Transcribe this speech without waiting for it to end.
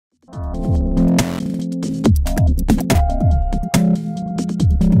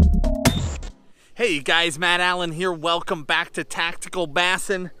Hey guys, Matt Allen here. Welcome back to Tactical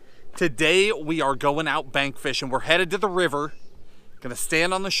Bassin. Today we are going out bank fishing. We're headed to the river. Gonna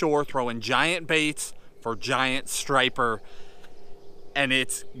stand on the shore throwing giant baits for giant striper, and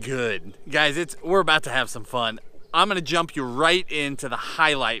it's good. Guys, we're about to have some fun. I'm gonna jump you right into the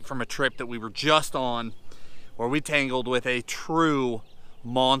highlight from a trip that we were just on where we tangled with a true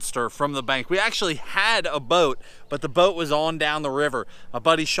monster from the bank. We actually had a boat, but the boat was on down the river. My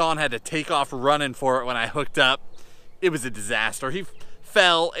buddy Shawn had to take off running for it when I hooked up. It was a disaster. He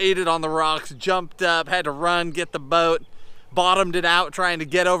fell, ate it on the rocks, jumped up, had to run, get the boat, bottomed it out trying to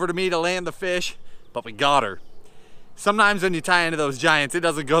get over to me to land the fish, but we got her. Sometimes when you tie into those giants, it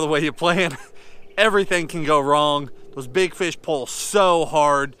doesn't go the way you plan. Everything can go wrong. Those big fish pull so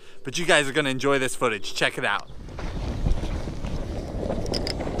hard, but you guys are gonna enjoy this footage. Check it out.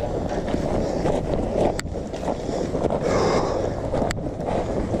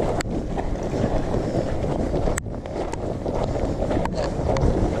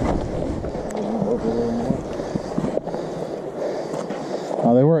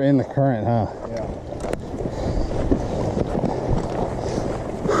 Oh, they were in the current, huh? Yeah.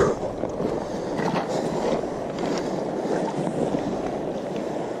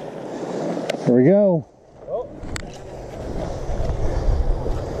 Here we go. Oh.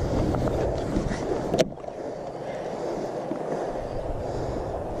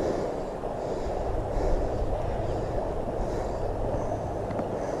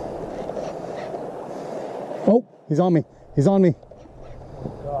 Oh, he's on me. He's on me.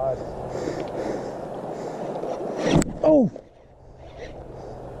 God. Oh!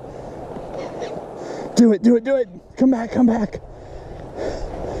 Do it, do it, do it! Come back, come back!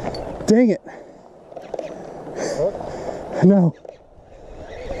 Dang it! Hook? No.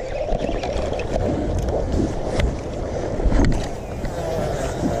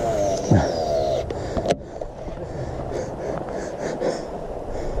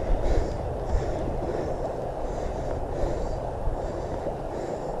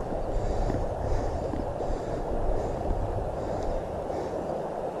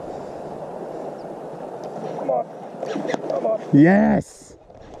 Come on. Come on. Yes!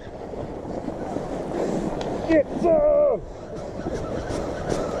 Get some!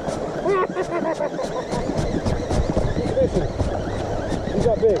 He's fishing. He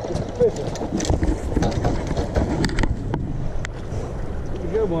got big. He's fishing. He's a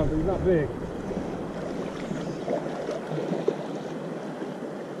good one, but he's not big.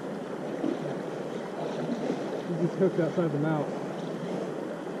 He just hooked outside the mouth.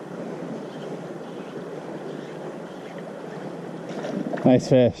 Nice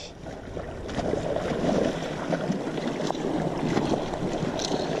fish.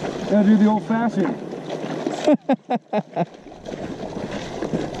 Gotta do the old fashioned.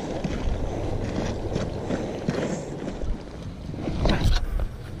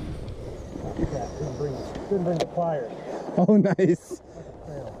 Didn't bring the pliers. Oh, nice.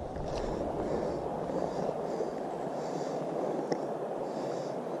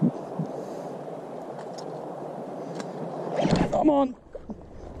 Come on.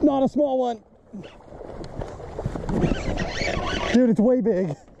 Not a small one. Dude, it's way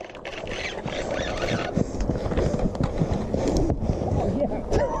big.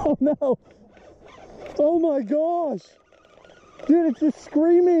 Oh no. Oh my gosh. Dude, it's just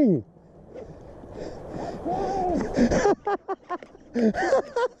screaming.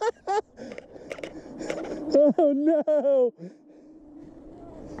 Oh no.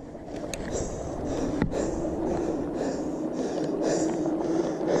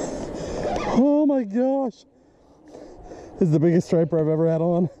 Oh my gosh. This is the biggest striper I've ever had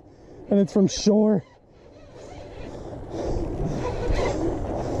on, and it's from shore.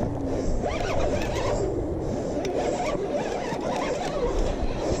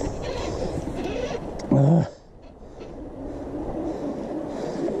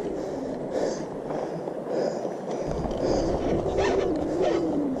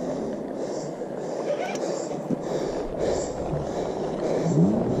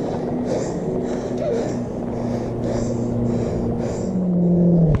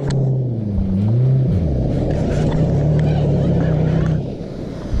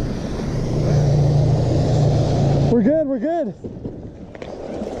 We're good, we're good.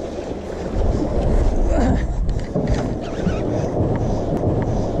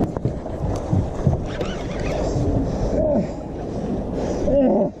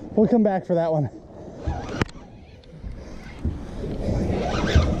 We'll come back for that one.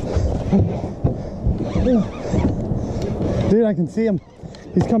 Dude, I can see him.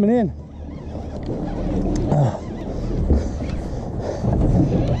 He's coming in.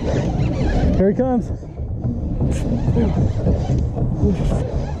 Here he comes.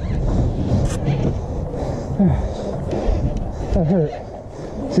 That hurt.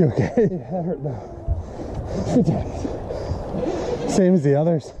 Is he okay? Yeah, that hurt though. Good job. Same as the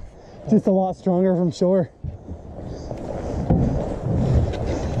others. Just a lot stronger from shore.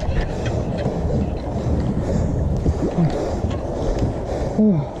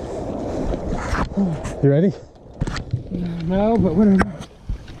 You ready? No, but whatever.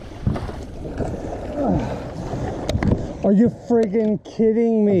 Are you friggin'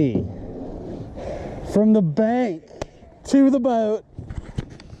 kidding me? From the bank to the boat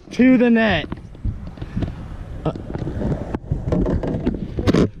to the net.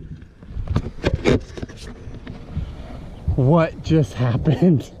 What just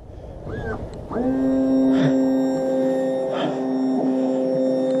happened?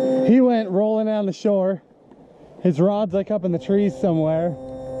 He went rolling down the shore. His rod's like up in the trees somewhere.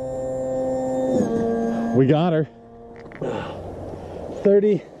 We got her.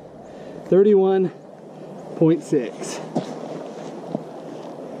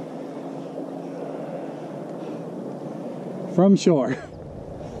 31.6. From shore.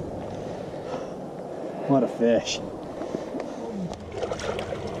 What a fish.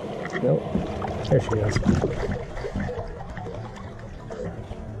 Nope. There she goes.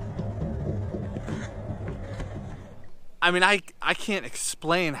 I mean, I can't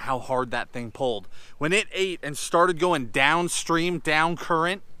explain how hard that thing pulled. When it ate and started going downstream, down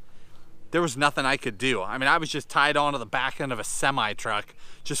current, there was nothing I could do. I mean, I was just tied onto the back end of a semi truck,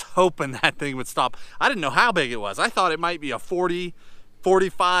 just hoping that thing would stop. I didn't know how big it was. I thought it might be a 40,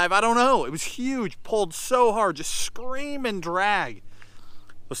 45, I don't know. It was huge, pulled so hard, just scream and drag.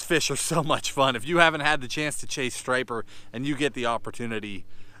 Those fish are so much fun. If you haven't had the chance to chase striper and you get the opportunity,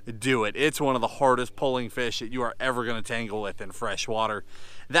 do it. It's one of the hardest pulling fish that you are ever going to tangle with in fresh water.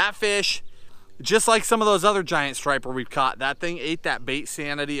 That fish, just like some of those other giant striper we've caught, that thing ate that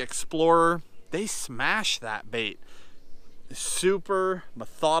Baitsanity Explorer. They smashed that bait. Super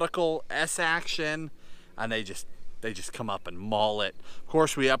methodical S action, and they just come up and maul it. Of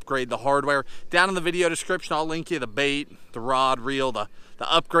course, we upgrade the hardware. Down in the video description, I'll link you the bait, the rod, reel, the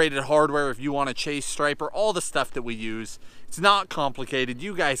upgraded hardware if you want to chase striper, all the stuff that we use. It's not complicated.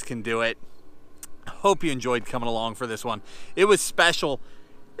 You guys can do it. Hope you enjoyed coming along for this one. It was special.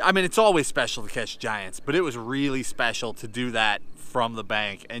 I mean, it's always special to catch giants, but it was really special to do that from the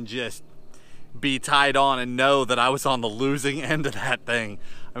bank and just be tied on and know that I was on the losing end of that thing.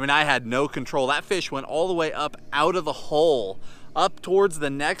 I mean, I had no control. That fish went all the way up out of the hole, up towards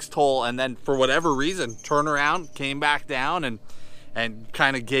the next hole, and then for whatever reason, turned around, came back down, and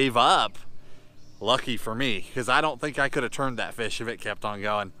kind of gave up. Lucky for me, because I don't think I could have turned that fish if it kept on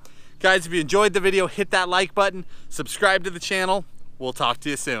going. Guys, if you enjoyed the video, hit that like button, subscribe to the channel. We'll talk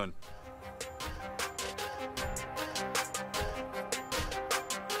to you soon.